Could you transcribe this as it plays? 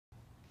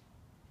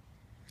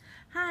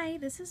Hi,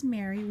 this is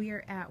Mary. We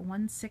are at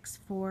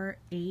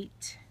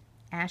 1648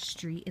 Ash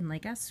Street in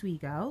Lake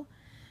Oswego.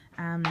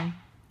 Um,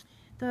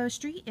 the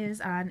street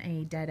is on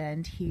a dead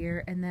end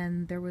here, and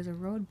then there was a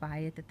road by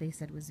it that they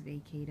said was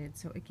vacated,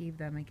 so it gave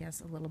them, I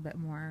guess, a little bit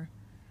more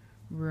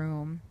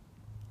room.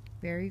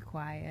 Very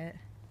quiet.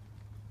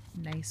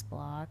 Nice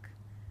block.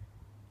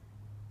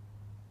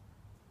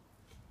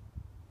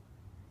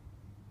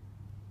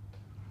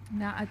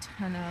 Not a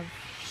ton of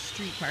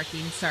street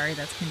parking. Sorry,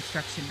 that's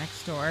construction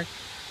next door.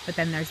 But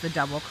then there's the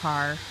double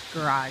car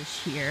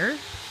garage here.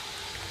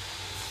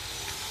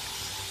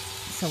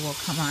 So we'll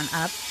come on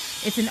up.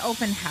 It's an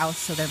open house,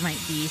 so there might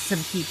be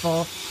some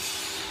people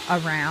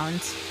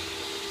around.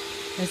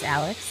 There's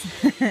Alex.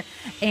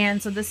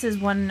 And so this is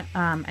one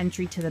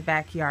entry to the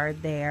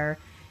backyard there.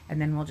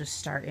 And then we'll just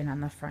start in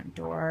on the front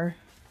door.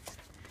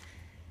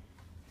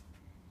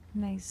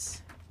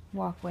 Nice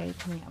walkway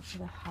coming up to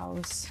the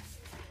house.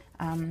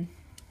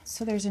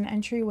 So there's an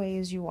entryway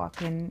as you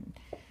walk in.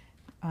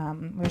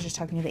 We were just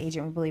talking to the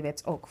agent. We believe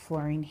it's oak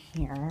flooring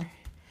here.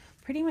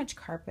 Pretty much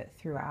carpet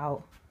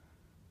throughout.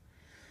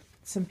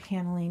 Some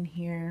paneling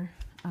here.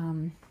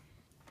 And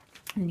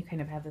you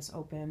kind of have this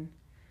open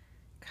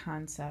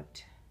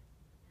concept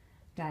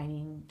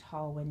dining,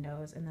 tall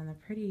windows, and then the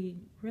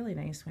pretty, really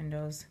nice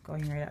windows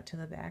going right out to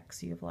the back.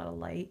 So you have a lot of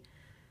light.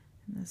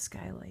 And the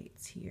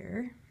skylights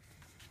here.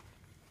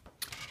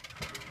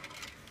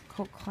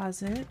 Coat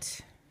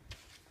closet.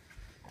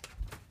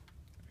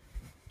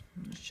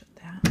 I'm going to shut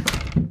that.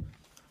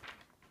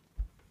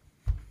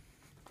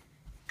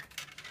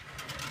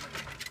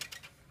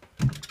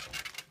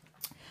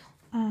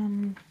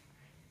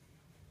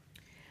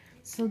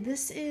 So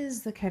this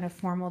is the kind of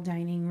formal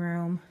dining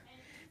room.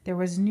 There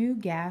was new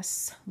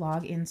gas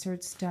log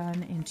inserts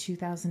done in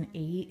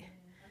 2008.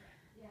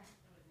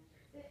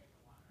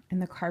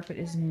 And the carpet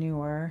is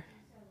newer.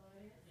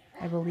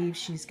 I believe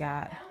she's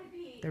got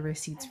the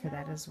receipts for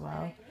that as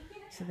well.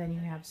 So then you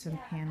have some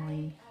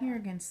paneling here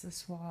against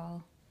this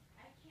wall.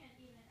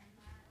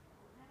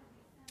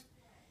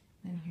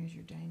 Then here's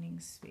your dining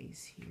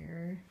space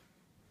here.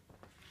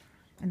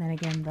 And then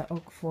again, the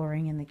oak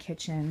flooring in the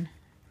kitchen.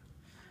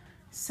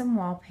 Some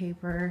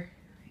wallpaper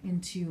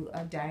into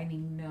a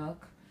dining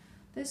nook.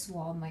 This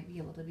wall might be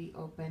able to be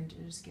opened to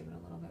just give it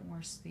a little bit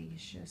more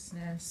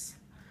spaciousness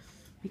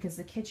because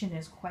the kitchen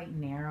is quite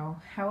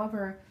narrow.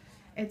 However,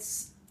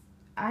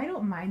 I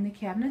don't mind the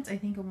cabinets. I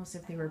think almost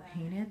if they were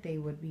painted, they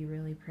would be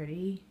really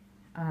pretty.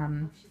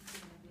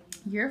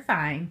 You're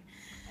fine.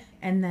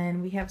 And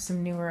then we have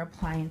some newer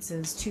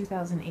appliances.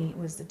 2008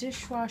 was the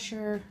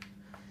dishwasher,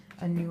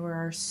 a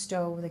newer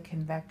stove with a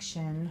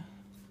convection.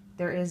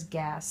 There is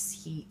gas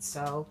heat,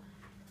 so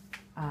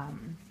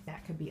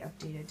that could be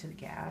updated to the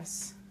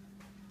gas.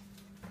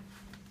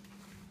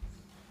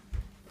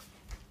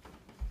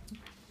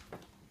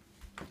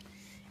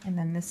 And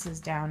then this is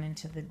down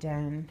into the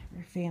den,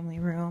 your family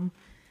room.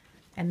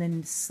 And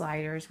then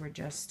sliders were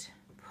just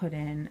put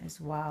in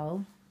as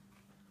well.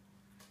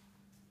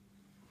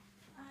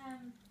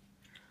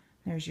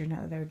 There's your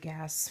another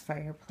gas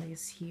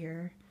fireplace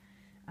here.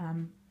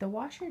 The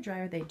washer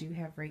dryer they do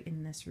have right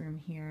in this room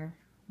here,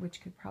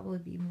 which could probably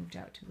be moved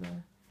out to the... Do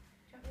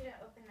you want me to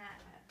open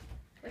that up?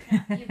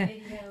 Without you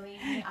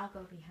videoing me, I'll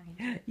go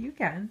behind you. You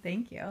can,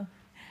 thank you.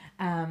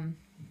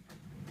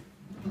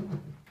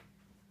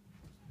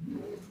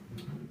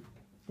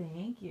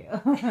 Thank you.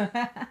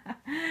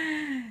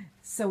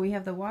 So we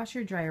have the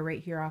washer dryer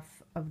right here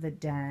off of the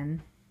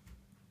den.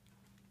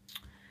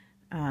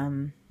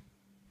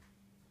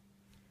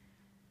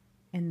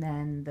 And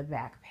then the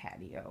back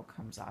patio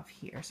comes off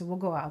here. So we'll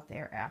go out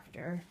there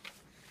after.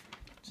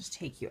 Just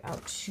take you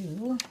out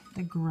to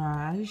the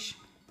garage.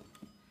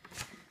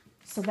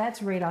 So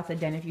that's right off the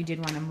den if you did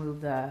want to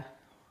move the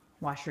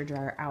washer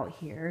dryer out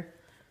here.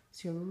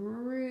 So a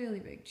really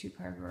big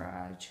two-car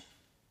garage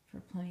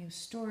for plenty of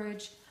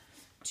storage.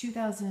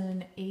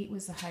 2008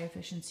 was the high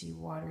efficiency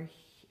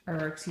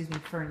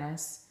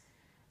furnace.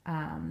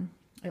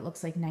 It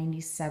looks like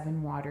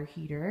 97 water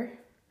heater.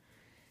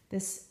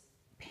 This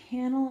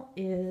panel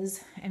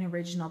is an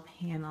original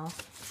panel,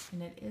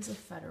 and it is a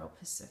Federal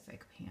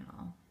Pacific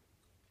panel.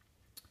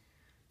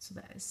 So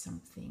that is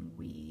something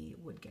we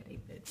would get a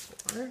bid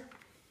for.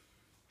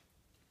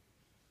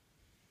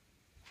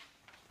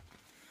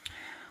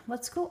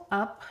 Let's go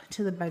up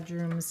to the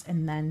bedrooms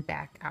and then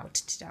back out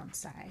to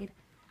downside.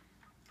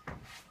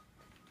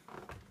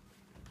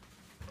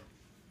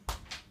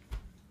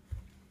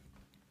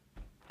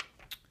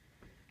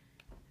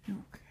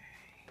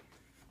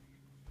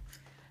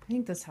 I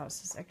think this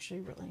house is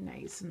actually really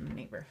nice and the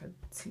neighborhood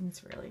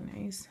seems really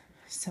nice.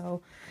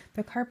 So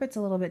the carpet's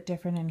a little bit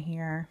different in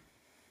here.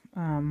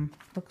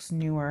 Looks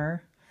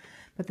newer,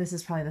 but this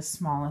is probably the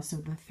smallest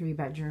of the 3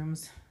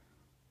 bedrooms.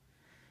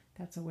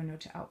 That's a window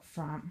to out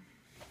front.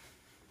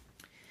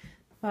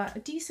 But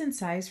a decent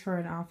size for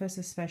an office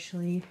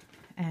especially,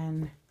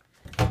 and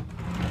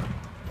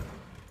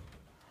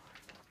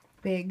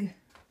big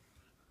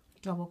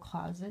double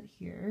closet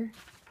here.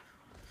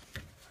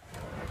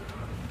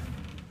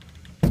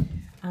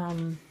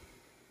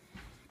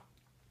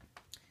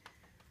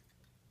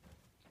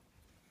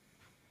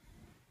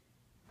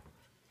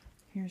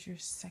 Here's your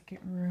second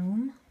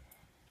room.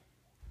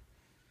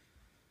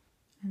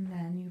 And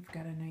then you've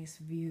got a nice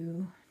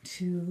view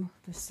to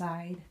the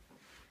side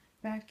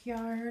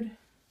backyard.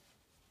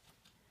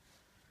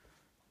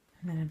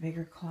 And then a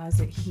bigger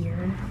closet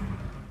here.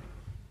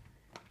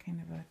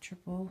 Kind of a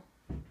triple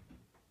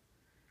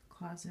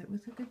closet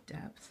with a good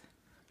depth.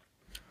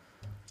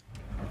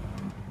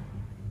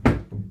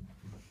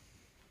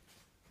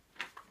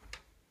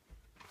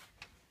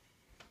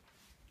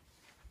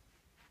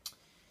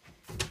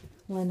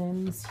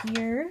 Linens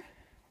here.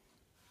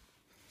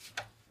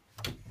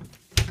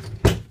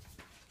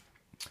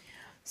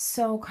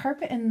 So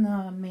carpet in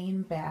the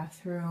main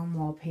bathroom,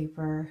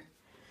 wallpaper,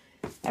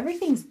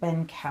 everything's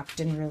been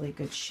kept in really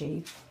good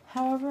shape.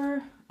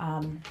 However,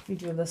 we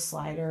do have the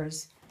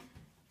sliders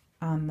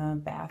on the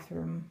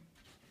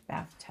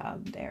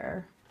bathtub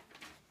there.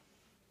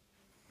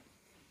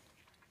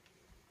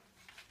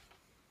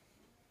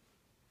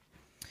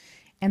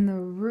 And the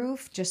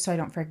roof, just so I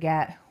don't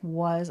forget,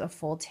 was a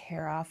full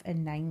tear off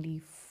in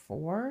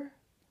 '94.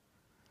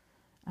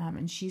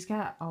 And she's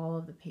got all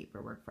of the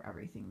paperwork for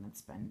everything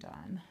that's been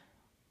done.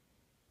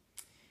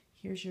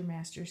 Here's your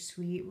master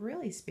suite,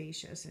 really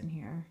spacious in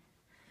here.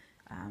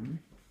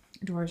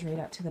 Doors right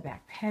out to the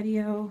back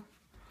patio.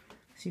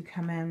 So you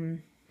come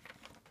in,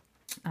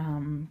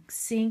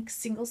 sink,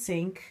 single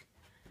sink,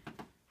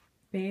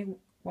 big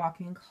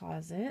walk-in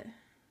closet,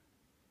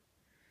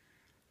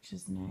 which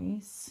is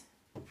nice.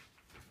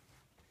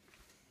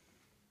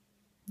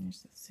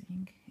 There's the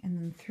sink. And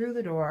then through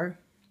the door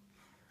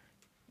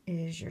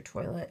is your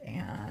toilet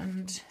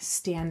and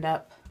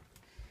stand-up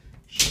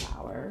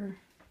shower.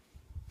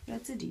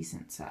 That's a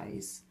decent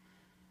size.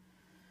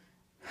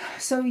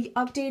 So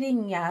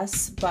updating,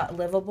 yes, but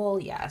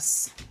livable,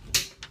 yes,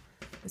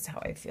 is how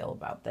I feel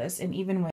about this. And even with